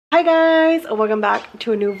Hi guys, welcome back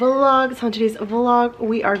to a new vlog. So on today's vlog,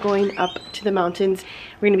 we are going up to the mountains.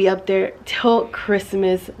 We're gonna be up there till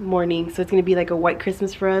Christmas morning. So it's gonna be like a white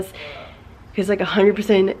Christmas for us. There's like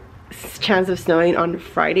 100% chance of snowing on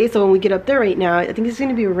Friday. So when we get up there right now, I think it's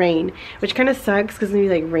gonna be rain, which kind of sucks because it's gonna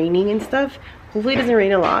be like raining and stuff. Hopefully it doesn't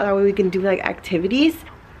rain a lot, that way we can do like activities.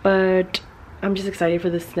 But I'm just excited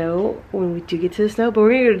for the snow when we do get to the snow. But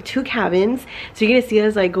we're gonna go to 2 cabins, so you're gonna see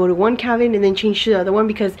us like go to 1 cabin and then change to the other one,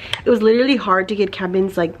 because it was literally hard to get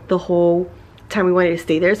cabins like the whole time we wanted to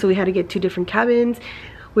stay there. So we had to get 2 different cabins,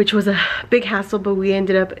 which was a big hassle, but we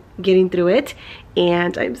ended up getting through it,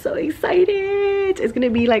 and I'm so excited. It's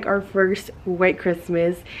gonna be like our first white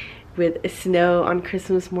Christmas with snow on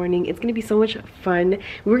Christmas morning. It's gonna be so much fun.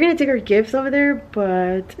 We're gonna take our gifts over there,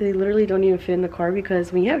 but they literally don't even fit in the car,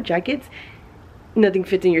 because when you have jackets, nothing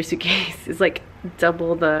fits in your suitcase. It's like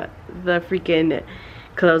double the freaking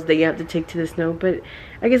clothes that you have to take to the snow. But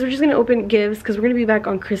I guess we're just gonna open gifts because we're gonna be back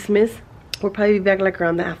on Christmas. We'll probably be back like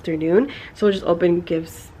around the afternoon, so we'll just open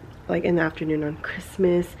gifts like in the afternoon on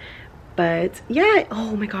Christmas. But yeah,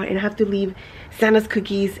 oh my god, and I have to leave Santa's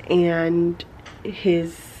cookies and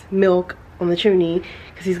his milk on the chimney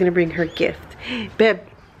because he's gonna bring her gift. Babe,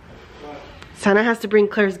 Santa has to bring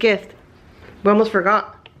Claire's gift. We almost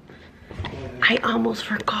forgot. I almost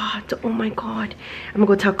forgot. Oh my god. I'm gonna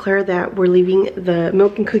go tell Claire that we're leaving the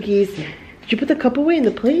milk and cookies. Did you put the cup away in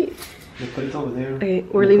the plate? The plate's over there. Okay,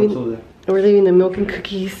 we're leaving the milk and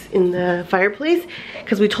cookies in the fireplace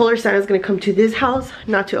because we told her Santa's gonna come to this house,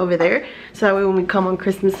 not to over there. So that way when we come on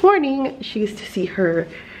Christmas morning, she gets to see her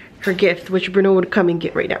gift, which Bruno would come and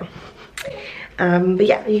get right now. But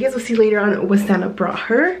yeah, you guys will see later on what Santa brought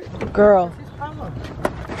her. Girl,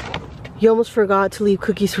 you almost forgot to leave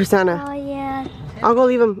cookies for Santa. Oh yeah. I'll go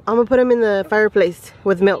leave them. I'm gonna put them in the fireplace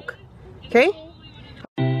with milk. Okay?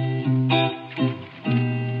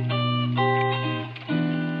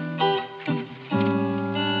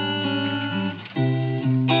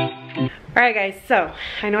 Alright guys, so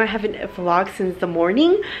I know I haven't vlogged since the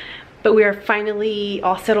morning, but we are finally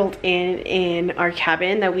all settled in our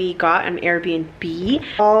cabin that we got on Airbnb.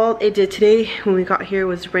 All it did today when we got here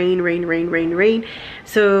was rain.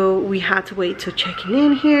 So we had to wait till checking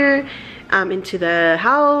in here into the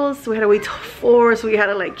house. We had to wait till 4, so we had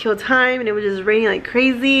to like kill time, and it was just raining like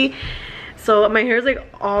crazy. So my hair is like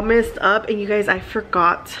all messed up, and you guys, I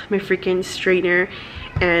forgot my freaking straightener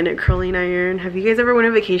and curling iron. Have you guys ever went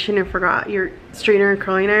on vacation and forgot your straightener and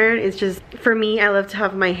curling iron? It's just, for me, I love to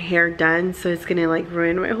have my hair done, so it's gonna like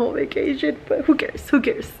ruin my whole vacation, but who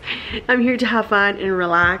cares? I'm here to have fun and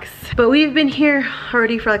relax. But we've been here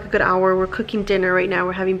already for like a good hour. We're cooking dinner right now.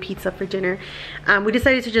 We're having pizza for dinner. We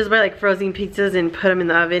decided to just buy like frozen pizzas and put them in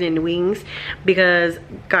the oven and wings, because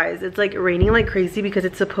guys, it's like raining like crazy because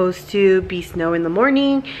it's supposed to be snow in the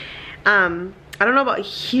morning. I don't know about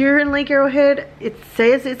here in Lake Arrowhead. It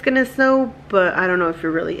says it's gonna snow, but I don't know if it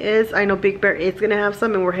really is. I know Big Bear is gonna have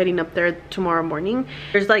some, and we're heading up there tomorrow morning.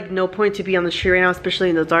 There's like no point to be on the street right now, especially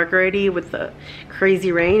in the dark already with the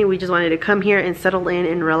crazy rain. We just wanted to come here and settle in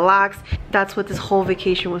and relax. That's what this whole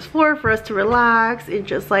vacation was for us to relax and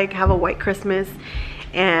just like have a white Christmas.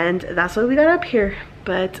 And that's why we got up here.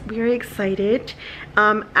 But we are excited.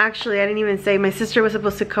 Actually, I didn't even say, my sister was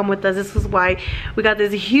supposed to come with us. This was why we got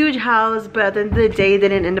this huge house, but at the end of the day they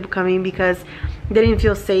didn't end up coming because they didn't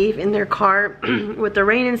feel safe in their car with the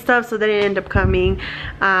rain and stuff, so they didn't end up coming.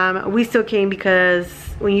 We still came because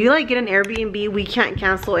when you like get an Airbnb, we can't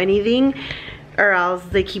cancel anything, or else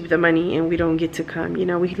they keep the money and we don't get to come. You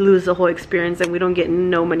know, we lose the whole experience and we don't get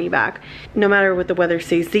no money back, no matter what the weather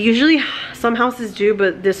says. They usually, some houses do,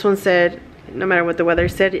 but this one said no matter what the weather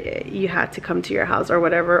said, you had to come to your house or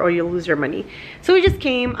whatever, or you'll lose your money. So we just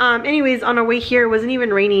came. Anyways, on our way here, it wasn't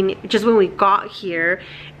even raining. Just when we got here,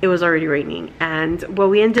 it was already raining. And what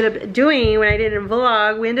we ended up doing, when I didn't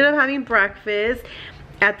vlog, we ended up having breakfast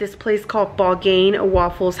at this place called Balgain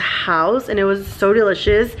Waffles House, and it was so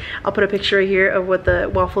delicious. I'll put a picture right here of what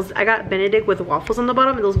the waffles, I got Benedict with waffles on the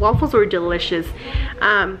bottom, and those waffles were delicious.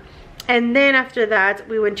 And then after that,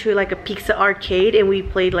 we went to like a pizza arcade, and we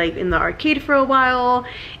played like in the arcade for a while.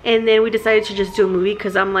 And then we decided to just do a movie,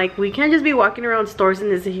 because I'm like, we can't just be walking around stores in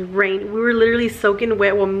this rain. We were literally soaking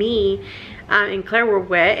wet. Well, me and Claire were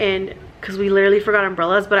wet, and because we literally forgot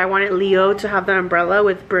umbrellas, but I wanted Leo to have the umbrella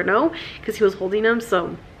with Bruno because he was holding them.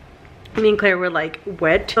 So Me and Claire were like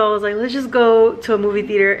wet. So I was like, let's just go to a movie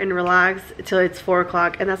theater and relax till it's 4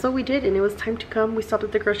 o'clock. And that's what we did. And it was time to come. We stopped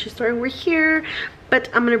at the grocery store and we're here. But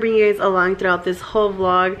I'm gonna bring you guys along throughout this whole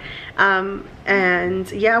vlog.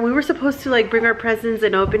 And yeah, we were supposed to like bring our presents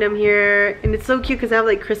and open them here. And it's so cute because I have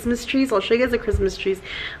like Christmas trees. I'll show you guys the Christmas trees.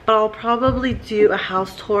 But I'll probably do a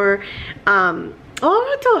house tour. Oh, I'm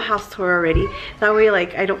gonna do a house tour already. That way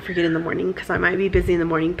like I don't forget in the morning because I might be busy in the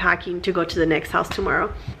morning packing to go to the next house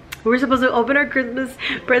tomorrow. We were supposed to open our Christmas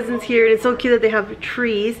presents here, and it's so cute that they have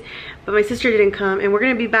trees, but my sister didn't come, and we're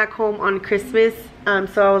gonna be back home on Christmas.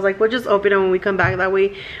 So I was like, we'll just open them when we come back. That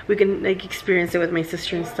way we can like experience it with my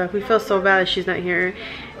sister and stuff. We feel so bad that she's not here,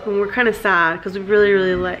 and we're kind of sad because we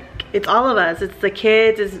really like, it's all of us. It's the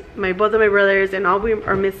kids, it's both of my brothers, and all we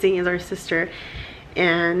are missing is our sister.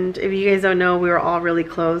 And if you guys don't know, we were all really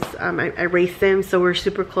close. I raised them, so we're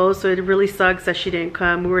super close. So it really sucks that she didn't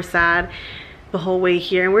come. We were sad the whole way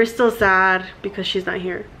here, and we're still sad because she's not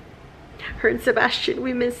here. Her and Sebastian,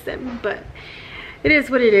 we miss them, but it is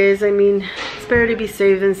what it is. I mean, it's better to be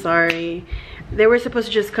safe than sorry. They were supposed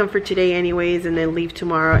to just come for today anyways and then leave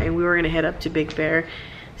tomorrow, and we were gonna head up to Big Bear.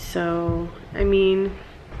 So I mean,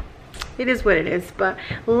 it is what it is. But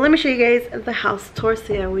let me show you guys the house tour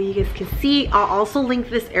so that way you guys can see. I'll also link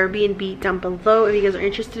this Airbnb down below if you guys are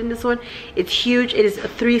interested in this one. It's huge. It is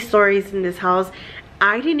 3 stories in this house.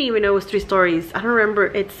 I didn't even know it was 3 stories. I don't remember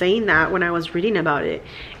it saying that when I was reading about it.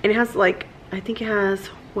 And it has like, I think it has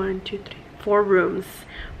 1, 2, 3, 4 rooms.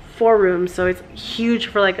 4 rooms, so it's huge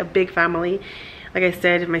for like a big family. Like I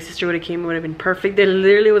said, if my sister would have came, it would have been perfect. There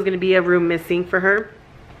literally was gonna be a room missing for her.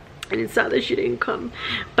 And it's sad that she didn't come.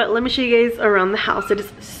 But let me show you guys around the house. It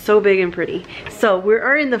is so big and pretty. So we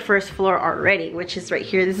are in the first floor already, which is right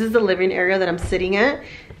here. This is the living area that I'm sitting at.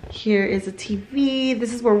 Here is a TV.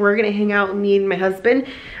 This is where we're gonna hang out, me and my husband.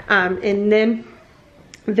 And then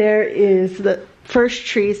there is the first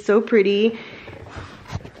tree, so pretty.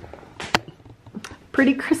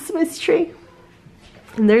 Pretty Christmas tree.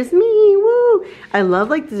 And there's me, woo! I love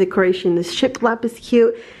like the decoration. This shiplap is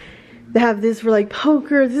cute. They have this for like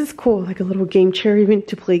poker. This is cool, like a little game chair even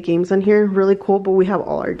to play games on here. Really cool, but we have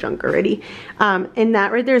all our junk already. And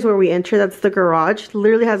that right there is where we enter. That's the garage.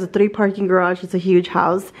 Literally has a 3 parking garage. It's a huge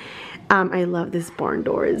house. I love this barn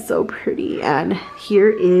door. It's so pretty. And here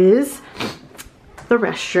is the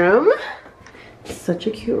restroom. Such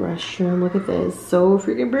a cute restroom. Look at this. So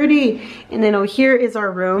freaking pretty. And then over here is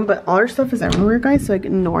our room, but all our stuff is everywhere, guys, so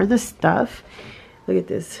ignore the stuff. Look at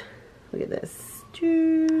this. Look at this.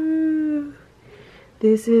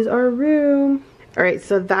 This is our room. All right,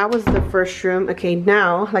 so that was the first room. Okay,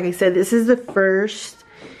 now, like I said, this is the first,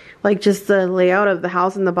 like just the layout of the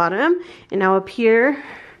house in the bottom. And now up here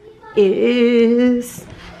is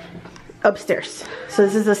upstairs. So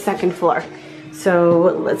this is the 2nd floor.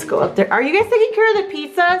 So let's go up there. Are you guys taking care of the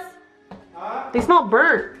pizzas? They smell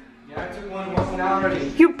burnt. Yeah, I took one out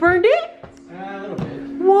already. You burned it? A little bit.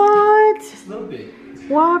 What? Just a little bit.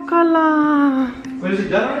 Wakala. But is it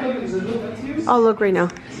done already? Is it a little bit to you? I'll look right now.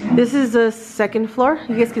 This is the 2nd floor.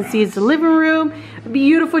 You guys can see it's the living room. A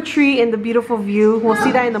beautiful tree and the beautiful view. We'll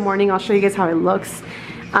see that in the morning. I'll show you guys how it looks.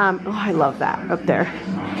 Oh, I love that up there.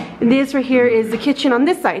 And this right here is the kitchen on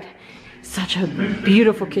this side. Such a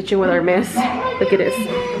beautiful kitchen with our mess. Look at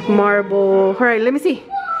this. Marble. All right, let me see.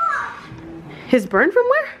 His burn from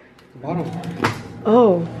where? The bottom.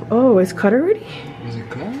 Oh, it's cut already? Is it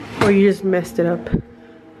cut? Or you just messed it up?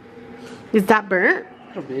 Is that burnt?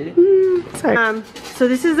 A little bit. Sorry. So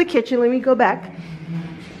this is the kitchen. Let me go back.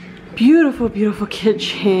 Beautiful, beautiful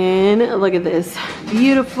kitchen. Look at this.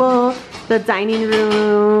 Beautiful. The dining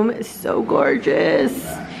room is so gorgeous.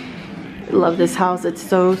 Love this house. It's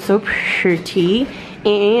so pretty.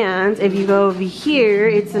 And if you go over here,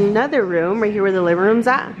 it's another room right here where the living room's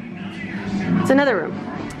at. It's another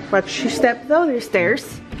room. Watch your step though. There's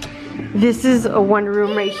stairs. This is a 1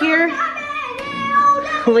 room right here.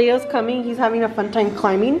 Leo's coming. He's having a fun time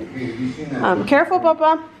climbing. Careful,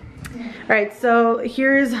 Papa. All right, so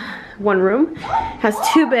here's 1 room. Has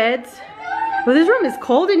 2 beds. Well, this room is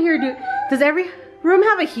cold in here. Does every room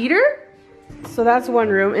have a heater? So that's 1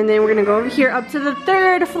 room, and then we're gonna go over here up to the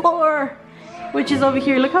 3rd floor, which is over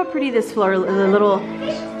here. Look how pretty this floor, the little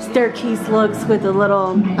staircase looks with the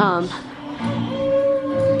little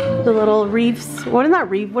wreaths. What is that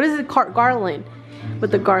wreath? What is it? Garland.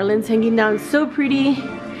 With the garlands hanging down. So pretty.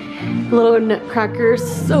 Little nutcrackers.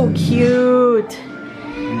 So cute.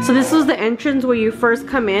 So this was the entrance where you first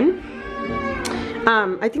come in.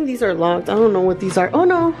 I think these are locked. I don't know what these are. Oh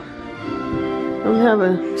no. I have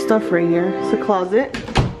a stuff right here. It's a closet.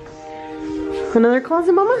 Another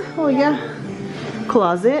closet, Mama? Oh yeah.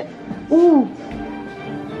 Closet. Ooh.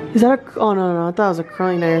 Is that a, oh no, I thought it was a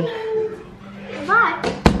curling iron. What?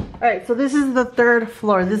 Alright, so this is the 3rd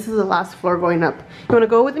floor. This is the last floor going up. You wanna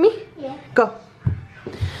go with me? Yeah. Go.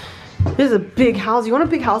 This is a big house. You want a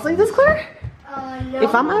big house like this, Claire? No.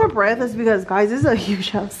 If I'm out of breath, it's because, guys, this is a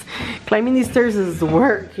huge house. Climbing these stairs is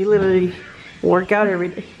work. You literally work out every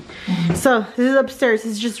day. So, this is upstairs.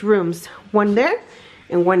 This is just rooms. One there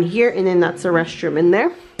and one here, and then that's a restroom in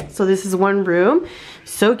there. So, this is one room.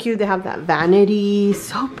 So cute. They have that vanity.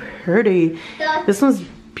 So pretty. This one's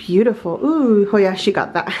beautiful. Ooh, oh yeah, she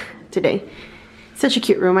got that today. Such a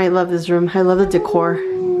cute room. I love this room. I love the decor.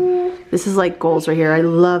 This is like goals right here. I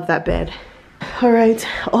love that bed. All right.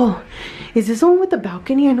 Oh, is this the one with the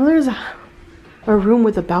balcony? I know there's a room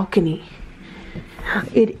with a balcony.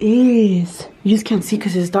 It is. You just can't see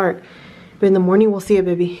because it's dark. But in the morning, we'll see it,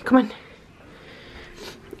 baby. Come on.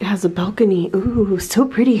 It has a balcony. Ooh, so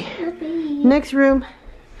pretty. Next room.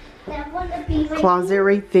 Closet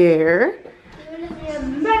right there.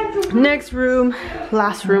 Next room.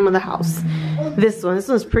 Last room of the house. This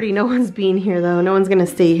one's pretty. No one's being here though. No one's gonna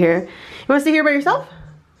stay here. You wanna stay here by yourself?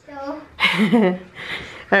 No.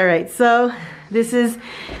 Alright, so this is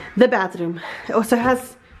the bathroom. It also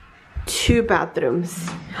has 2 bathrooms.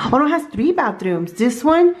 Oh no, it has 3 bathrooms. This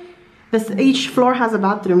one, each floor has a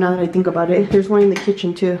bathroom now that I think about it. There's one in the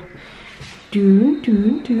kitchen too.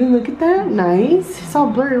 Look at that. Nice. It's all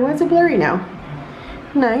blurry. Why is it blurry now?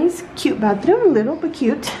 Nice, cute bathroom, little but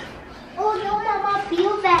cute. Oh no, Mama,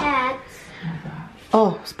 feel that.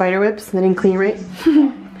 Oh, spider webs, they didn't clean right.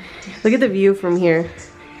 Look at the view from here.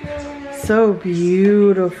 So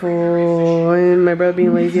beautiful. And my brother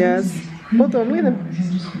being lazy ass. Hold on, look at them.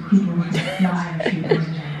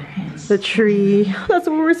 The tree. That's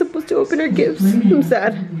when we're supposed to open our gifts. I'm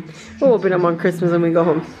sad. We'll open them on Christmas when we go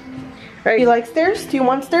home. Alright, you like stairs? Do you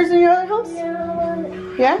want stairs in your other house?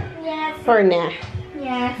 No. Yeah? Yes. Or nah?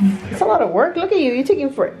 Yes. It's a lot of work. Look at you. You're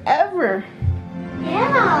taking forever.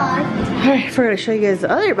 Yeah. Alright, I forgot to show you guys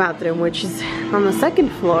the other bathroom, which is on the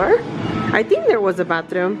 2nd floor. I think there was a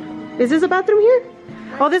bathroom. Is this a bathroom here?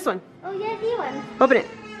 Oh, this one. Oh yeah, the one. Open it.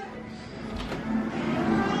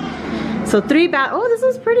 So 3 oh, this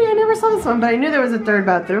one's pretty. I never saw this one, but I knew there was a 3rd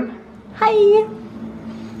bathroom. Hi.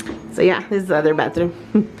 So yeah, this is the other bathroom.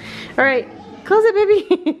 Alright, close it,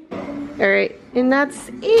 baby. Alright, and that's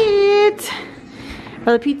it.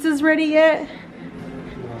 Are the pizzas ready yet?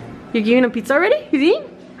 You're giving a pizza already? You eating?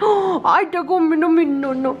 Oh, ay, está comiendo mi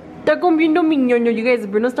ñoño. Está comiendo mi ñoño. You guys,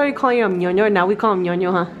 Bruno started calling him ñoño, and now we call him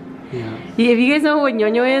ñoño, huh? Yeah. If you guys know what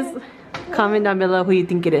ñoño is, comment down below who you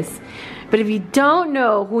think it is. But if you don't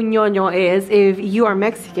know who ñoño is, if you are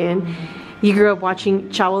Mexican, you grew up watching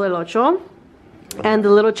Chavo del Ocho, and the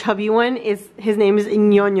little chubby one his name is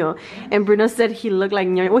ñoño, and Bruno said he looked like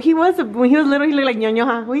ñoño. Well, when he was little, he looked like ñoño,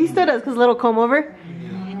 huh? Well, he still does, cause little comb over.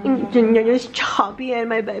 Ñoño is chubby, and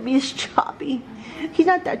my baby is chubby. He's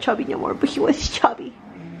not that chubby anymore, but he was chubby.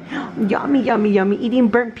 Yummy, yummy, yummy. Eating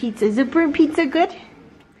burnt pizza. Is it burnt pizza good?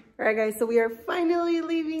 Alright guys, so we are finally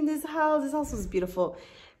leaving this house. This house was beautiful.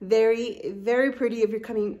 Very, very pretty if you're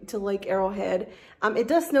coming to Lake Arrowhead. It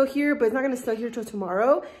does snow here, but it's not going to snow here till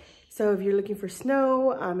tomorrow. So if you're looking for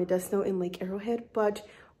snow, it does snow in Lake Arrowhead. But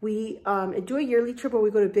we do a yearly trip where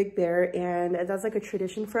we go to Big Bear, and that's like a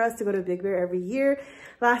tradition for us to go to Big Bear every year.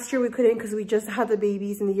 Last year we couldn't because we just had the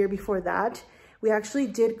babies, and the year before that we actually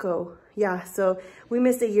did go. Yeah, so we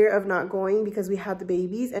missed a year of not going because we had the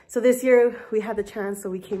babies. So this year we had the chance, so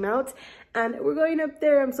we came out and we're going up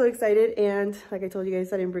there. I'm so excited. And like I told you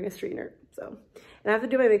guys, I didn't bring a straightener. So, and I have to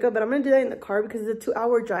do my makeup, but I'm gonna do that in the car because it's a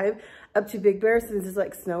 2-hour drive up to Big Bear since it's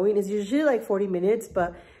like snowing. It's usually like 40 minutes,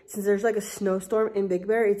 but since there's like a snowstorm in Big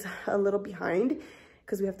Bear, it's a little behind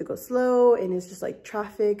because we have to go slow and it's just like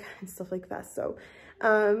traffic and stuff like that. So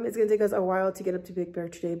it's gonna take us a while to get up to Big Bear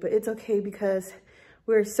today, but it's okay because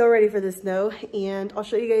we're so ready for the snow. And I'll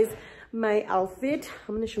show you guys my outfit.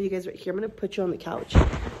 I'm gonna show you guys right here. I'm gonna put you on the couch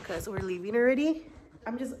because we're leaving already.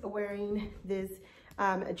 I'm just wearing this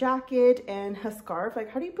jacket and a scarf. Like,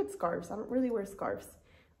 how do you put scarves? I don't really wear scarves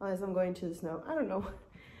unless I'm going to the snow. I don't know.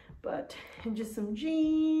 But, and just some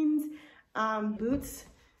jeans, boots.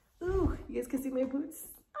 Ooh, you guys can see my boots.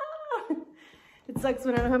 Ah! It sucks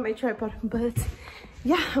when I don't have my tripod, but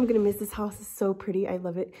yeah, I'm gonna miss this house. It's so pretty. I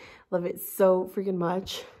love it so freaking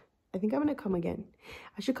much. I think I'm gonna come again.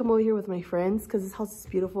 I should come over here with my friends because this house is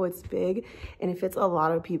beautiful. It's big and it fits a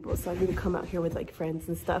lot of people, so I need to come out here with like friends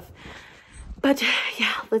and stuff. But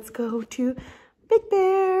yeah, let's go to Big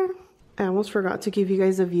Bear. I almost forgot to give you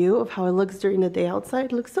guys a view of how it looks during the day outside.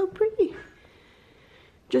 It looks so pretty.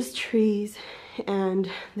 Just trees, and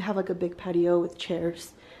they have like a big patio with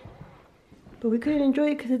chairs. But we couldn't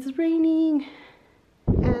enjoy it because it's raining.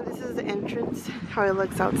 And is the entrance, how it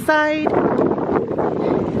looks outside.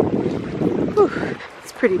 Whew,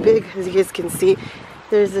 it's pretty big, as you guys can see.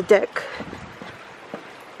 There's a deck.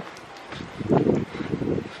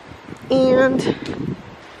 And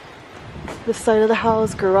the side of the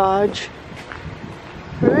house, garage.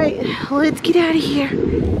 Alright, let's get out of here.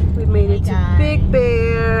 We made it to Big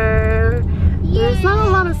Bear. There's not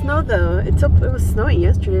a lot of snow though. It was snowing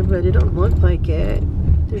yesterday, but it don't look like it.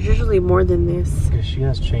 There's usually more than this. Because she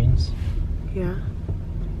has chains. Yeah.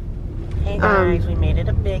 Hey guys, we made it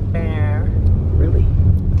to Big Bear. Really?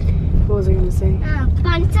 What was I gonna say?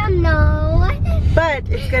 Fun to know. But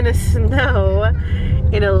it's gonna snow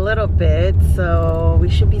in a little bit, so we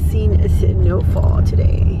should be seeing a snowfall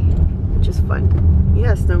today, which is fun. He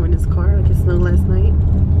has snow in his car, like it snowed last night.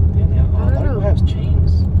 Yeah, I don't know. Who has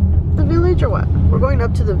chains? The village or what? We're going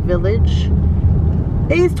up to the village.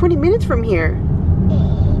 Hey, it's 20 minutes from here.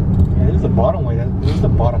 Yeah, this is the bottom way. This is the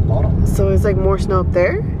bottom. So it's like more snow up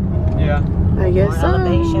there? Yeah. I guess More so.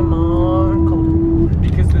 elevation, more cold.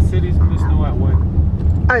 Because the city's gonna snow at what?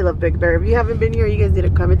 I love Big Bear. If you haven't been here, you guys need to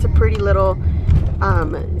come. It's a pretty little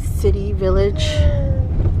city village.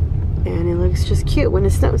 And it looks just cute when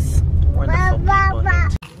it snows. Wonderful people here.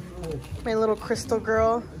 My little crystal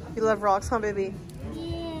girl. You love rocks, huh, baby?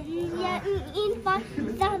 Yeah, in water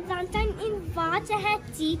had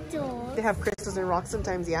Tito. They have crystals and rocks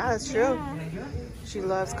sometimes. Yeah, that's true. She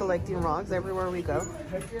loves collecting rocks everywhere we go.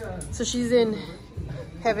 So she's in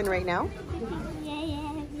heaven right now.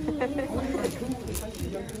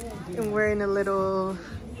 And we're in a little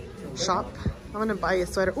shop. I'm gonna buy a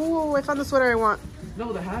sweater. Oh, I found the sweater I want.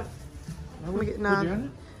 No, the hat. Nah,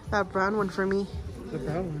 that brown one for me. The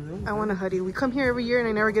brown one. I want a hoodie. We come here every year and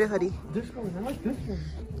I never get a hoodie. This one, I like this one.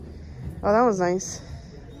 Oh, that was nice,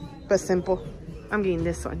 but simple. I'm getting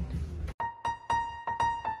this one.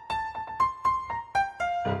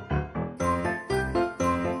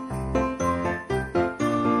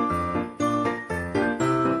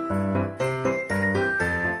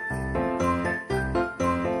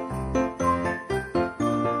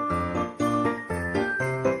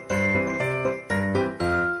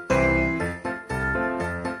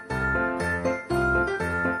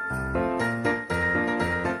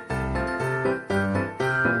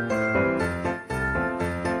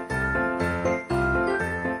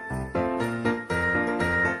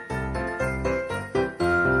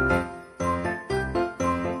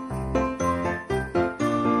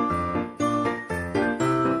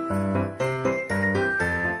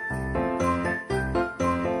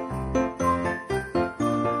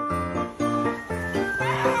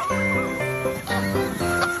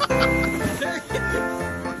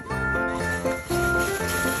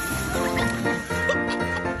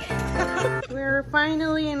 We're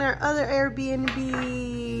finally in our other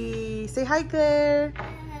Airbnb. Say hi, Claire.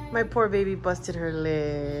 My poor baby busted her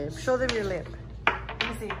lip. Show them your lip. Let me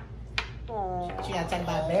see. Oh. She got attacked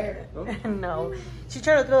by a bear. No. She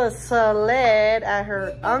tried to throw a salad at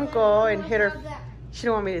her uncle and hit her. She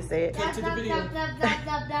don't want me to say it.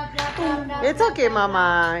 It's okay,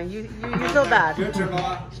 Mama. You feel bad. Your turn,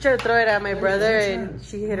 Mama. She tried to throw it at my brother and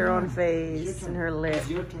she hit her own face and her lip.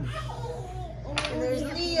 Your turn. And there's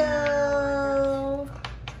Leo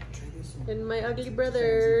and my ugly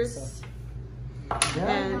brothers.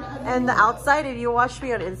 And the outside, if you watch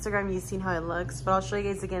me on Instagram, you've seen how it looks. But I'll show you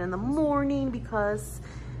guys again in the morning because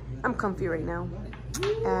I'm comfy right now.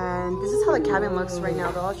 And this is how the cabin looks right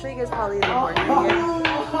now, though. I'll show you guys probably in the morning again.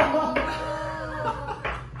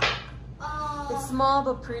 It's small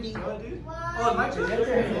but pretty.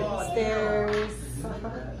 Stairs,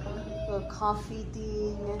 little coffee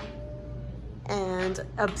thing. And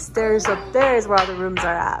upstairs up there is where all the rooms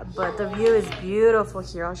are at. But the view is beautiful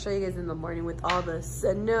here. I'll show you guys in the morning with all the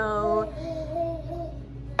snow.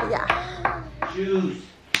 Yeah.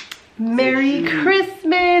 Merry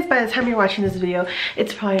Christmas! By the time you're watching this video,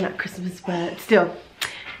 it's probably not Christmas, but still.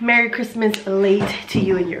 Merry Christmas late to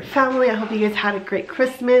you and your family. I hope you guys had a great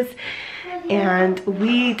Christmas. And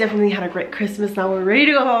we definitely had a great Christmas. Now we're ready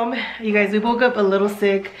to go home. You guys, we woke up a little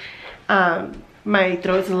sick. My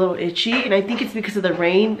throat's a little itchy, and I think it's because of the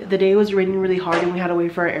rain. The day was raining really hard and we had to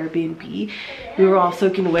wait for our Airbnb. We were all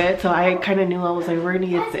soaking wet, so I kind of knew I was like, we're gonna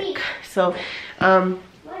get sick. So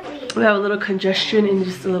we have a little congestion and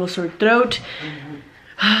just a little sore throat.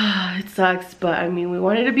 It sucks, but I mean, we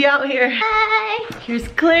wanted to be out here. Hi. Here's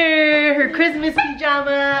Claire, her Christmas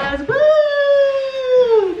pajamas. Woo!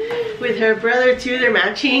 With her brother too, they're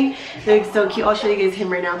matching. They look so cute. I'll show you guys him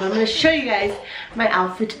right now, but I'm gonna show you guys my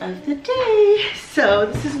outfit of the day. So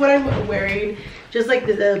this is what I'm wearing just like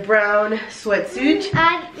the brown sweatsuit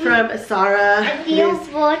from Sarah. I feel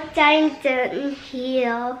 4 times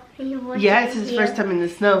here. Yeah, it's his first time in the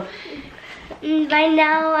snow. By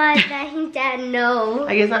now, I think that no.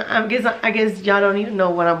 I guess y'all don't even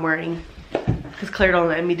know what I'm wearing, because Claire don't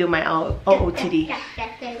let me do my OOTD.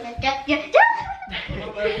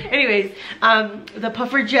 Anyways, the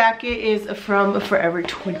puffer jacket is from Forever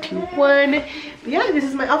 21. But yeah, this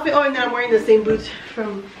is my outfit. Oh, and then I'm wearing the same boots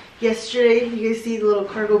from yesterday. You guys see the little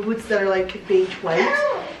cargo boots that are like beige white.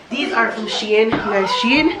 These are from Shein. You guys,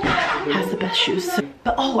 Shein has the best shoes.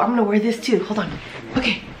 But oh, I'm gonna wear this too. Hold on.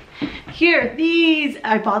 Okay. Here, these,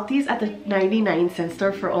 I bought these at the 99-cent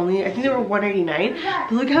store for only, I think they were $1.99.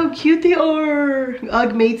 But look how cute they are.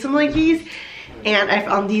 UGG made some like these. And I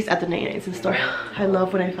found these at the 99-cent store. I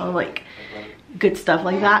love when I found like good stuff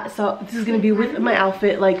like that. So this is gonna be with my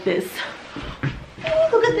outfit like this. Oh,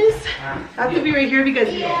 look at this. I have to be right here because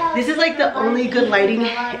this is like the only good lighting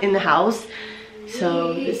in the house.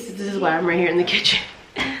 So this is why I'm right here in the kitchen.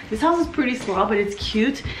 This house is pretty small, but it's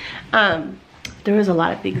cute. There was a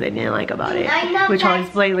lot of things I didn't like about it, which I'll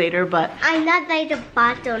explain later, but... I'm not like the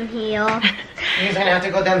bottom here. You're gonna have to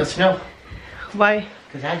go down the snow. Why?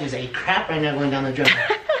 Because I just ate crap right now going down the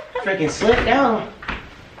driveway. Freaking slipped down.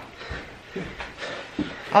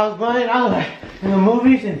 I was going out in the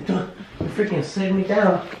movies and freaking slid me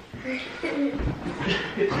down.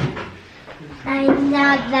 I'm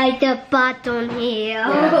not like the bottom here.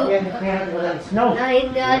 Yeah, we have to go down the snow.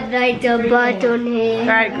 I'm not like the bottom here.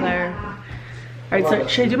 Alright, Claire. Alright, so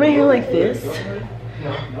should I do my hair like this?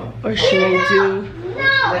 Or should I do...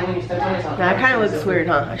 That kind of looks weird,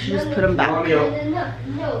 huh? I should just put them back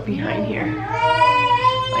behind here.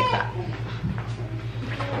 Like that.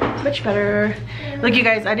 Much better. Look, you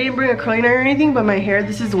guys, I didn't bring a curling iron or anything, but my hair,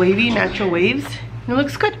 this is wavy, natural waves. And it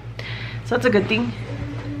looks good. So that's a good thing.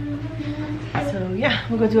 So yeah,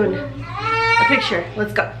 we'll go do a picture.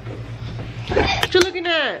 Let's go. What you looking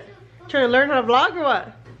at? Trying to learn how to vlog or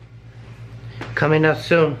what? Coming up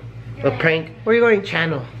soon. A prank. Where are you going?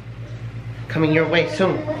 Channel. Coming your way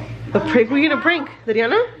soon. A prank? Who are you gonna prank?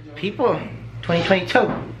 Dariana? People. 2022.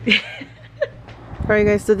 Alright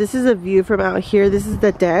guys, so this is a view from out here. This is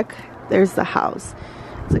the deck. There's the house.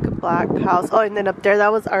 It's like a black house. Oh, and then up there,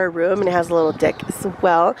 that was our room, and it has a little deck as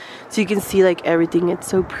well. So you can see like everything. It's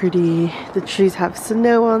so pretty. The trees have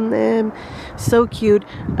snow on them. So cute.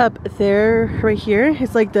 Up there, right here,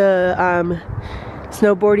 it's like the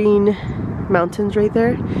snowboarding mountains right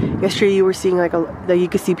there. Yesterday you were seeing like that you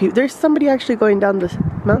could see people. There's somebody actually going down this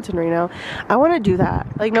mountain right now. I want to do that.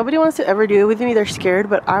 Like nobody wants to ever do it with me. They're scared,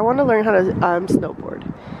 but I want to learn how to snowboard.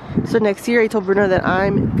 So next year I told Bruno that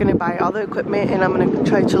I'm gonna buy all the equipment and I'm gonna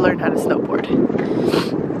try to learn how to snowboard.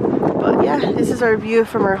 But yeah, this is our view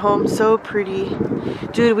from our home. So pretty.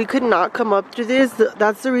 Dude, we could not come up through this.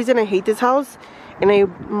 That's the reason I hate this house, and I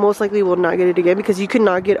most likely will not get it again, because you could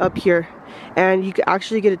not get up here. And you could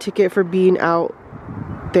actually get a ticket for being out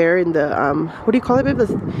there in the what do you call it, babe?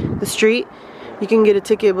 The street. You can get a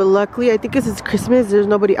ticket, but luckily I think because it's Christmas, there's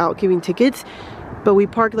nobody out giving tickets. But we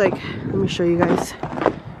parked like, let me show you guys.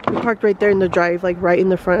 We parked right there in the drive, like right in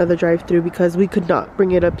the front of the drive-through, because we could not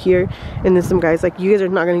bring it up here. And then some guys like, you guys are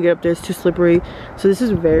not gonna get up there, it's too slippery. So this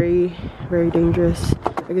is very, very dangerous.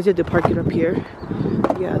 I guess you have to park it up here.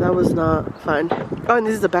 Yeah, that was not fun. Oh, and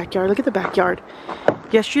this is the backyard. Look at the backyard.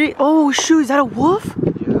 Yesterday, oh shoot, is that a wolf?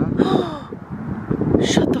 Yeah.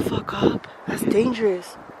 Shut the fuck up. That's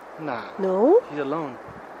dangerous. Nah. No? He's alone.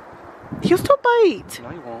 He'll still bite. No,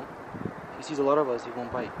 he won't. He sees a lot of us, he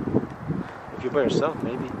won't bite. If you're by yourself,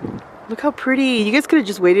 maybe. Look how pretty. You guys could have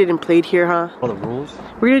just waited and played here, huh? All the rules.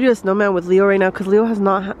 We're gonna do a snowman with Leo right now, because Leo has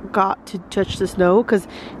not got to touch the snow. Because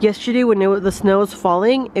yesterday when the snow was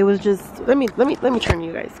falling, it was just, let me turn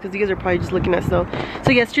you guys, because you guys are probably just looking at snow.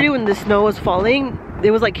 So yesterday when the snow was falling,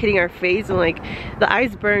 it was like hitting our face, and like the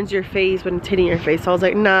ice burns your face when it's hitting your face. So I was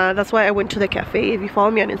like, nah, that's why I went to the cafe. If you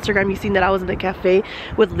follow me on Instagram, you've seen that I was in the cafe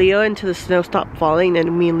with Leo until the snow stopped falling.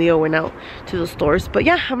 Then me and Leo went out to the stores. But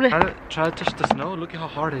yeah, I'm gonna try to touch the snow. Look at how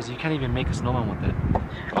hard it is. You can't even make a snowman with it.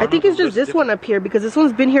 I think it's just this one up here, because this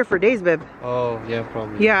one's been here for days, babe. Oh yeah,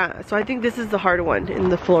 probably. Yeah, so I think this is the hard one in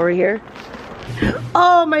the floor here.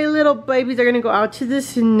 Oh, my little babies are gonna go out to the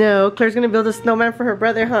snow. Claire's gonna build a snowman for her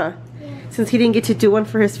brother, huh? Since he didn't get to do one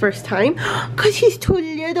for his first time. Cause he's too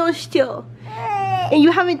little still. And you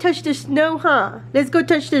haven't touched the snow, huh? Let's go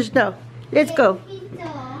touch the snow. Let's go.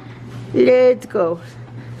 Let's go.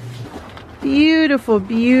 Beautiful,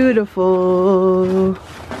 beautiful.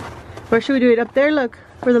 Where should we do it? Up there, look.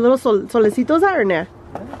 Where the little solecitos are, or nah?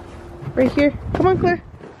 Right here. Come on, Claire.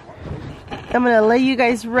 I'm gonna lay you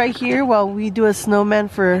guys right here while we do a snowman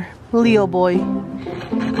for Leo boy.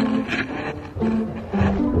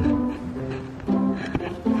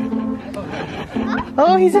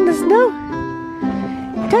 Oh, he's in the snow.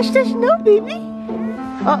 Touch the snow, baby.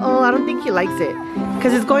 Uh-oh, I don't think he likes it.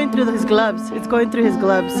 Because it's going through his gloves. It's going through his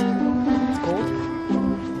gloves. It's cold?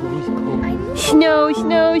 Oh, he's cold. Snow,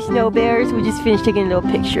 snow, snow bears. We just finished taking a little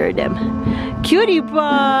picture of them. Cutie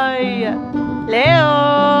pie!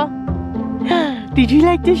 Leo! Did you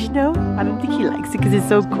like the snow? I don't think he likes it because it's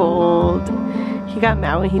so cold. He got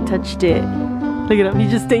mad when he touched it. Look at him,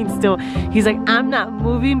 he's just staying still. He's like, I'm not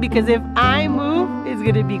moving because if I move, it's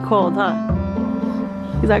gonna be cold, huh?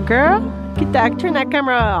 He's like, girl, get that, turn that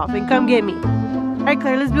camera off and come get me. All right,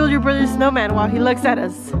 Claire, let's build your brother's snowman while he looks at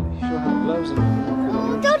us. You sure have gloves on.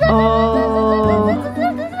 Oh,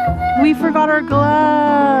 we forgot our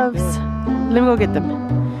gloves. Let me go get them.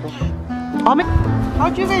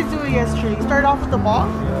 How'd you guys do it yesterday? You started off with the ball?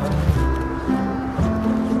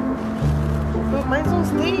 But mine's don't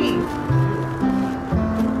stay.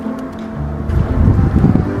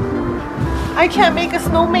 I can't make a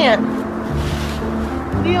snowman.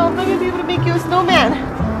 Leo, I'm not gonna be able to make you a snowman.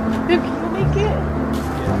 Can you make it?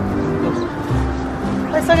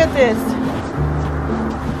 Let's look at this.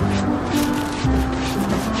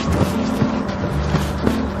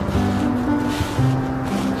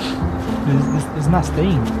 It's not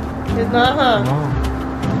staying. It's not, huh? No.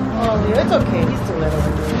 Oh, Leo, it's okay. He's too little.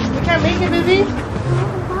 We can't make it, baby.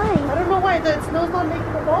 Why? I don't know why. The snow's not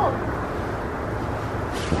making the ball.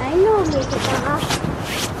 I know make it off.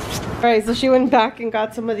 Alright, so she went back and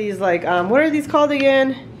got some of these, like, what are these called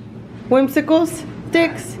again? Whimsicles?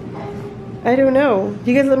 Sticks? I don't know.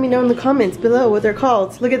 You guys let me know in the comments below what they're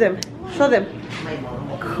called. Look at them. Show them.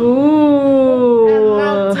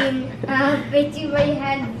 Cool. Bet you my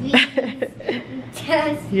hand.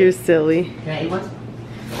 Just. You're silly. Can I eat one?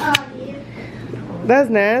 Oh, yeah. That's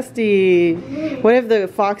nasty. What if the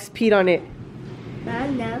fox peed on it? No.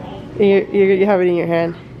 You have it in your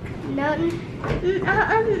hand. No.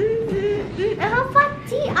 How about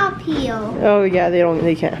tea up here? Oh yeah,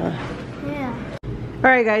 they can't, huh? Yeah.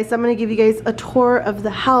 Alright guys, I'm gonna give you guys a tour of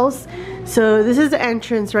the house. So this is the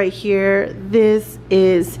entrance right here. This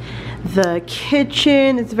is the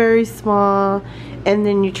kitchen. It's very small. And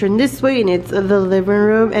then you turn this way and it's the living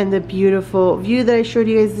room and the beautiful view that I showed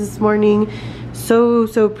you guys this morning.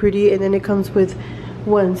 So pretty. And then it comes with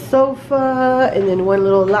one sofa and then one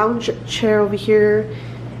little lounge chair over here.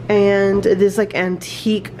 And this like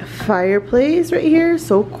antique fireplace right here.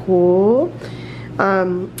 So cool.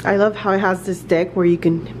 I love how it has this deck where you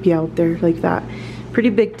can be out there like that.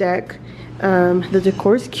 Pretty big deck. The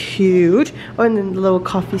decor is cute. Oh, and then the little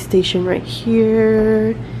coffee station right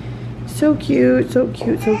here. So cute, so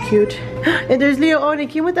cute, so cute. And there's Leo. Oh, and it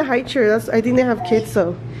came with the high chair. I think they have kids,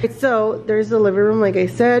 so there's the living room. Like I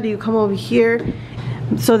said, you come over here.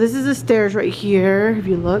 So this is the stairs right here. If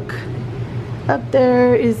you look up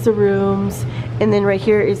there is the rooms, and then right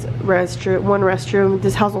here is one restroom.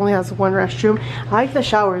 This house only has one restroom. I like the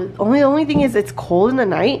shower. The only thing is it's cold in the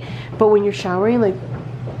night, but when you're showering, like,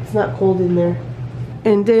 it's not cold in there.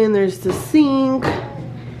 And then there's the sink,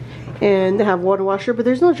 and they have water washer, but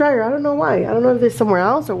there's no dryer. I don't know why. I don't know if it's somewhere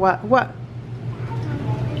else or what.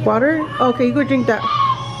 Water? Okay, you go drink that.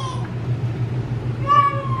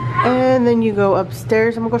 And then you go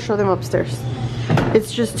upstairs. I'm gonna go show them upstairs.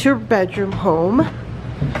 It's just 2-bedroom home.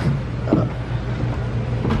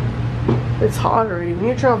 It's hot already. We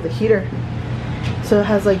need to turn off the heater. So it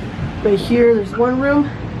has, like, right here, there's one room,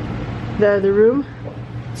 the other room.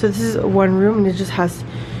 So this is one room and it just has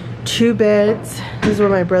 2 beds. This is where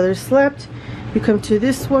my brother slept. You come to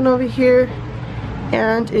this one over here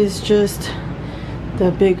and it's just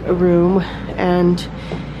the big room. And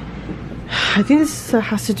I think this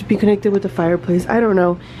has to be connected with the fireplace. I don't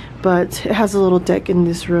know. But it has a little deck in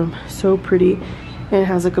this room. So pretty. And it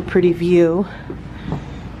has like a pretty view.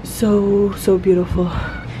 So beautiful.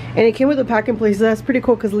 And it came with a pack and play, so that's pretty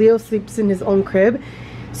cool because Leo sleeps in his own crib.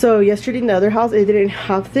 So yesterday in the other house, it didn't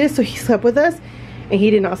have this, so he slept with us. And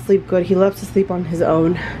he did not sleep good. He loves to sleep on his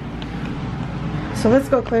own. So let's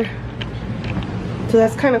go, Claire. So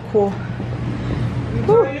that's kind of cool.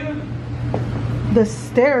 Woo. The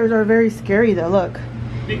stairs are very scary though, look.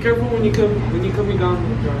 Be careful when you coming down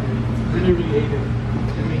the driveway. Really ate it.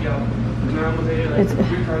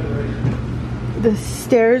 The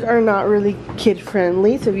stairs are not really kid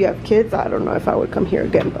friendly, so if you have kids, I don't know if I would come here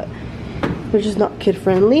again, but they're just not kid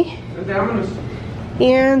friendly.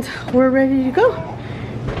 And we're ready to go.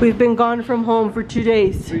 We've been gone from home for 2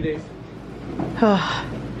 days. 3 days.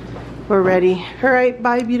 We're ready. All right,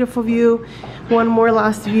 bye, beautiful view. One more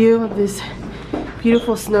last view of this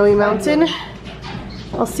beautiful snowy mountain.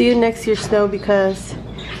 I'll see you next year, snow, because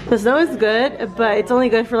the snow is good, but it's only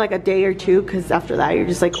good for like a day or two, because after that you're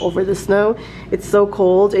just like over the snow. It's so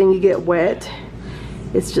cold and you get wet.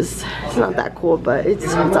 It's not that cool, but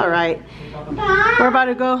it's all right. We're about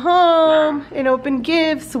to go home and open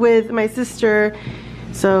gifts with my sister.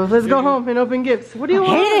 So let's go home and open gifts. What do you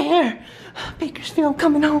want? I hate it here. Bakersfield, I'm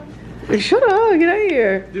coming home. Shut up, get out of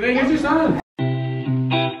here. Did I get your son?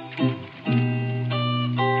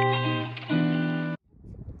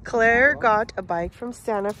 Claire got a bike from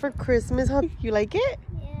Santa for Christmas. You like it?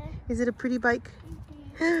 Yeah. Is it a pretty bike?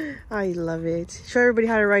 I love it. Show everybody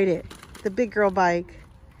how to ride it. The big girl bike.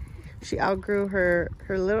 She outgrew her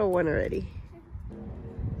little one already.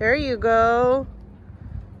 There you go.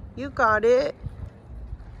 You got it.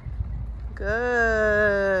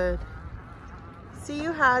 Good. See,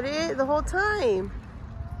 you had it the whole time.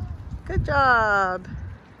 Good job.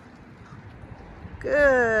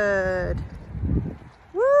 Good.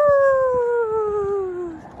 Woo!